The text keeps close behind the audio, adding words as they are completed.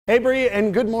Hey Bree,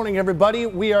 and good morning everybody.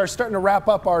 We are starting to wrap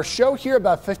up our show here,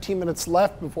 about 15 minutes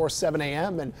left before 7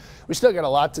 a.m. and we still got a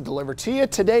lot to deliver to you.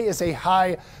 Today is a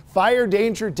high fire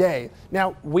danger day.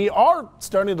 Now, we are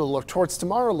starting to look towards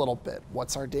tomorrow a little bit.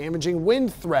 What's our damaging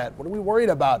wind threat? What are we worried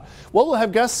about? Well, we'll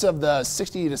have gusts of the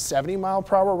 60 to 70 mile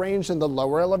per hour range in the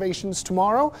lower elevations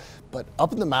tomorrow, but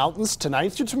up in the mountains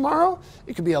tonight through tomorrow,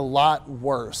 it could be a lot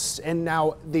worse. And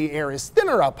now the air is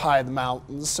thinner up high in the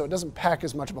mountains, so it doesn't pack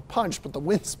as much of a punch, but the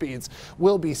wind speeds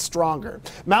will be stronger.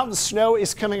 Mountain snow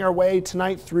is coming our way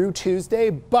tonight through Tuesday,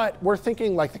 but we're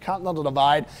thinking like the Continental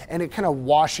Divide, and it kind of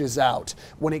washes out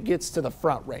when it gets to the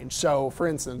Front Range. So for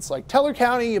instance, like Teller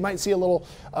County, you might see a little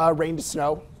rain to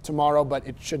snow tomorrow, but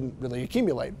it shouldn't really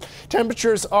accumulate.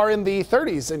 Temperatures are in the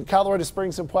 30s in Colorado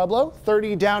Springs and Pueblo,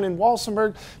 30 down in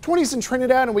Walsenburg, 20s in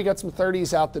Trinidad, and we got some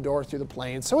 30s out the door through the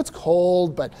plains. So it's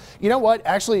cold, but you know what?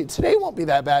 Actually, today won't be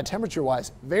that bad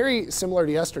temperature-wise. Very similar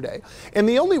to yesterday. And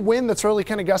the only wind that's really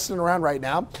kind of gusting around right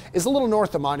now is a little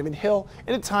north of Monument Hill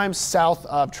and at times south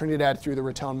of Trinidad through the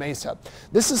Raton Mesa.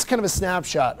 This is kind of a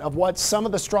snapshot of what some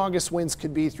of the strongest winds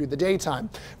could be through the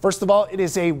daytime. First of all, it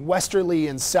is a westerly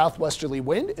and southwesterly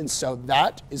wind, and so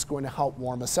that is going to help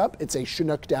warm us up. It's a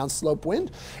Chinook downslope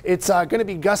wind. It's going to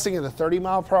be gusting in the 30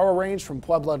 mile per hour range from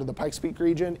Pueblo to the Pikes Peak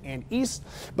region and east,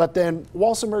 but then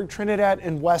Walsenburg, Trinidad,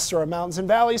 and west are our mountains and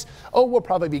valleys. Oh, we'll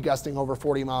probably be gusting over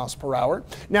 40 miles per hour.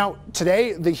 Now,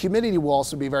 today, the humidity will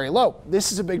also be very low.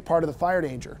 This is a big part of the fire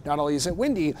danger. Not only is it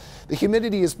windy, the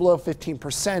humidity is below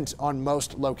 15% on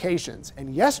most locations.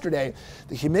 And yesterday,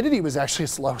 the humidity was actually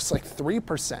as low as like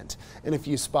 3% in a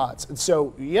few spots. And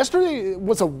so yesterday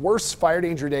was a worse fire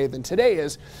danger day than today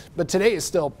is, but today is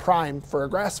still prime for a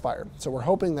grass fire. So we're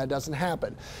hoping that doesn't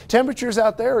happen. Temperatures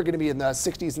out there are going to be in the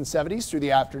 60s and 70s through the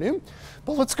afternoon.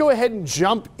 But let's go ahead and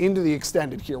jump into the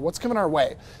extended here. What's coming our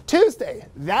way? Tuesday,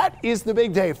 that is the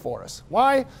big day for us.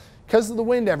 Why? Because of the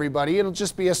wind, everybody. It'll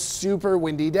just be a super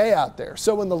windy day out there.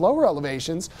 So in the lower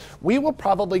elevations, we will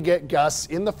probably get gusts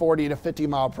in the 40 to 50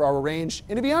 mile per hour range.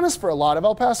 And to be honest, for a lot of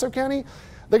El Paso County,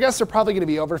 the gusts are probably going to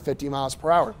be over 50 miles per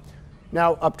hour.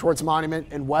 Now up towards Monument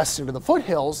and west into the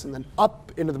foothills and then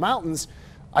up into the mountains,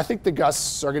 I think the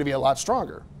gusts are going to be a lot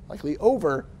stronger, likely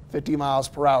over 50 miles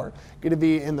per hour. Going to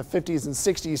be in the 50s and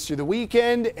 60s through the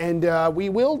weekend, and we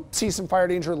will see some fire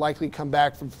danger likely come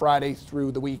back from Friday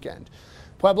through the weekend.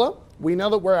 Pueblo, we know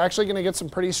that we're actually going to get some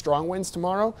pretty strong winds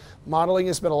tomorrow. Modeling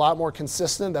has been a lot more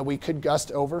consistent that we could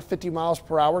gust over 50 miles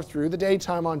per hour through the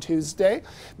daytime on Tuesday,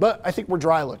 but I think we're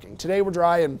dry looking. Today we're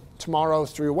dry, and tomorrow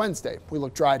through Wednesday we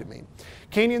look dry to me.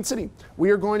 Canyon City,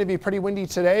 we are going to be pretty windy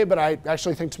today, but I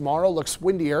actually think tomorrow looks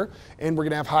windier, and we're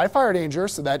going to have high fire danger,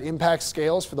 so that impacts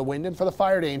scales for the wind and for the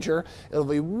fire danger. It'll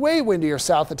be way windier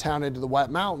south of town into the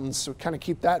wet mountains, so kind of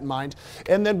keep that in mind.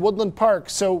 And then Woodland Park,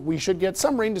 so we should get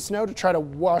some rain to snow to try to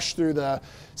wash through the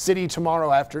city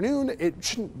tomorrow afternoon. It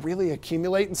shouldn't really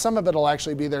accumulate, and some of it will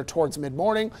actually be there towards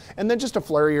mid-morning, and then just a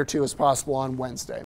flurry or two as possible on Wednesday.